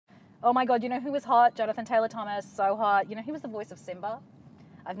Oh my God, you know who was hot? Jonathan Taylor Thomas, so hot. You know, he was the voice of Simba.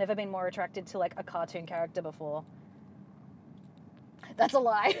 I've never been more attracted to like a cartoon character before. That's a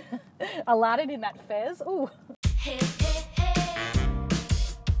lie. Aladdin in that fez. Ooh. Hey, hey, hey.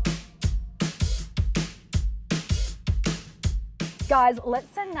 Guys,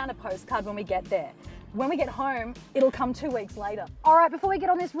 let's send Nan a postcard when we get there. When we get home, it'll come 2 weeks later. All right, before we get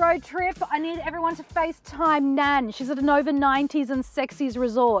on this road trip, I need everyone to FaceTime Nan. She's at an over 90s and sexies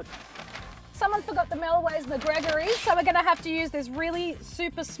resort. Someone forgot the Melways and the Gregories, so we're gonna have to use this really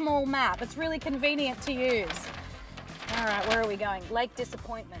super small map. It's really convenient to use. All right, where are we going? Lake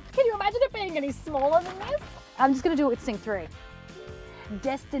Disappointment. Can you imagine it being any smaller than this? I'm just gonna do it with Sync 3.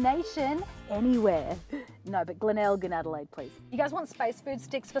 Destination anywhere. No, but Glenelg, Adelaide, please. You guys want space food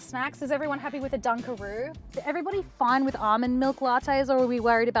sticks for snacks? Is everyone happy with a Dunkaroo? Is everybody fine with almond milk lattes, or are we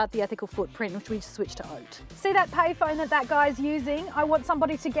worried about the ethical footprint, which we switch to oat? See that payphone that guy's using? I want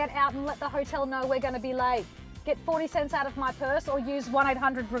somebody to get out and let the hotel know we're gonna be late. Get 40 cents out of my purse or use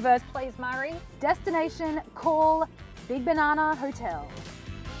 1-800 reverse please Murray. Destination, call Big Banana Hotel.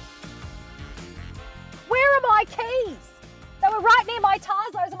 Where are my keys? They were right near my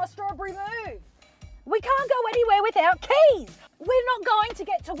Tarzos and my Strawberry Move. We can't go anywhere without keys. We're not going to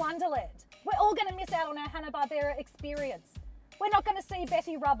get to Wonderland. We're all going to miss out on our Hanna-Barbera experience. We're not going to see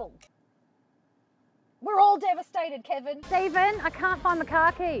Betty Rubble. We're all devastated, Kevin. Stephen, I can't find the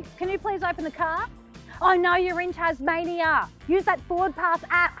car keys. Can you please open the car? Oh no, you're in Tasmania. Use that FordPass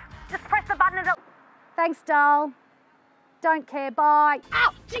app. Just press the button and it'll... Thanks, doll. Don't care, bye.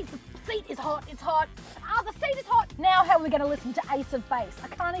 Ow, jeez, the seat is hot, it's hot. Oh, the seat is hot. Now how are we gonna listen to Ace of Base? I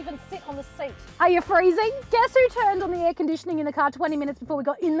can't even sit on the seat. Are you freezing? Guess who turned on the air conditioning in the car 20 minutes before we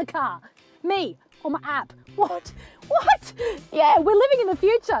got in the car? Me, on my app. What? What? Yeah, we're living in the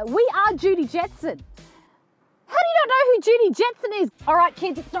future. We are Judy Jetson. How do you not know who Judy Jetson is? All right,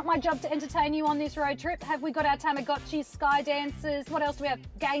 kids, it's not my job to entertain you on this road trip. Have we got our Tamagotchis, Sky Dancers? What else do we have?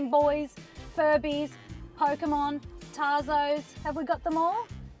 Game Boys, Furbies, Pokemon, Tarzos. Have we got them all?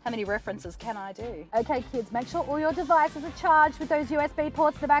 How many references can I do? Okay, kids, make sure all your devices are charged with those USB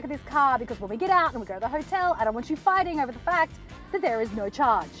ports at the back of this car, because when we get out and we go to the hotel, I don't want you fighting over the fact that there is no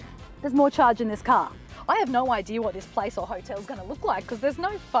charge. There's more charge in this car. I have no idea what this place or hotel is going to look like because there's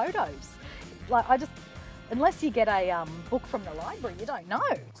no photos. Like, unless you get a book from the library, you don't know.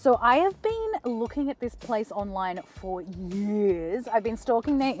 So I have been looking at this place online for years. I've been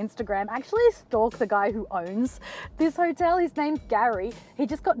stalking their Instagram. I actually stalk the guy who owns this hotel. His name's Gary. He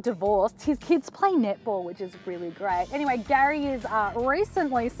just got divorced. His kids play netball, which is really great. Anyway, Gary is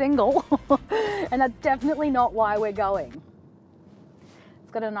recently single and that's definitely not why we're going.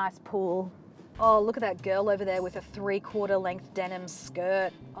 It's got a nice pool. Oh, look at that girl over there with a 3/4 length denim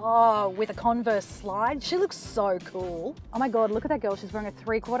skirt. Oh, with a Converse slide. She looks so cool. Oh my God, look at that girl. She's wearing a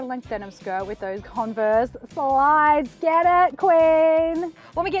 3/4 length denim skirt with those Converse slides. Get it, queen.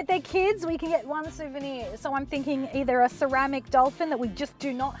 When we get there, kids, we can get one souvenir. So I'm thinking either a ceramic dolphin that we just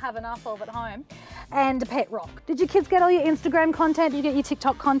do not have enough of at home and a pet rock. Did you kids get all your Instagram content? Did you get your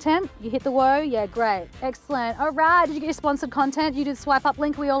TikTok content? You hit the whoa? Yeah, great. Excellent. All right, did you get your sponsored content? You did the swipe up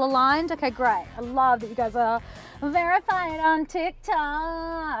link, we all aligned? Okay, great. I love that you guys are verified on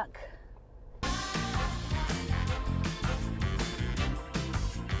TikTok.